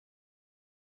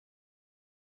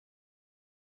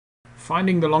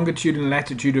Finding the longitude and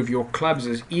latitude of your clubs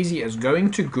is easy as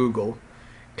going to Google,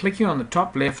 clicking on the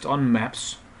top left on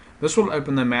Maps. This will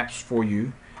open the maps for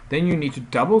you. Then you need to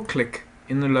double click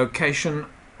in the location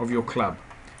of your club.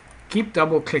 Keep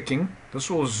double clicking. This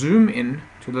will zoom in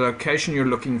to the location you're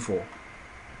looking for.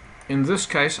 In this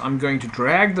case, I'm going to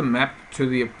drag the map to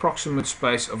the approximate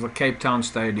space of the Cape Town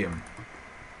Stadium.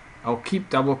 I'll keep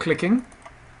double clicking.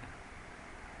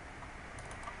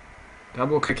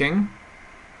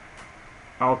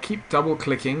 I'll keep double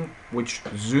clicking, which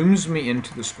zooms me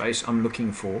into the space I'm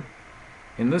looking for.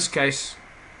 In this case,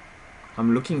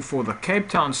 I'm looking for the Cape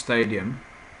Town Stadium.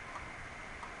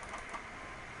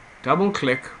 Double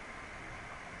click.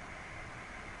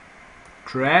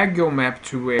 Drag your map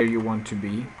to where you want to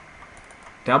be.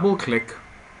 Double click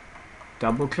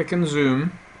and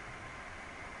zoom,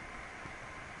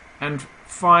 and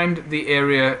find the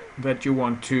area that you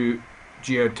want to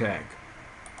geotag.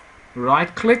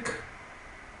 Right click,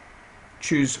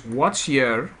 choose what's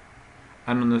here,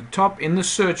 and on the top in the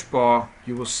search bar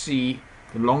you will see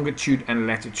the longitude and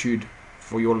latitude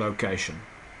for your location.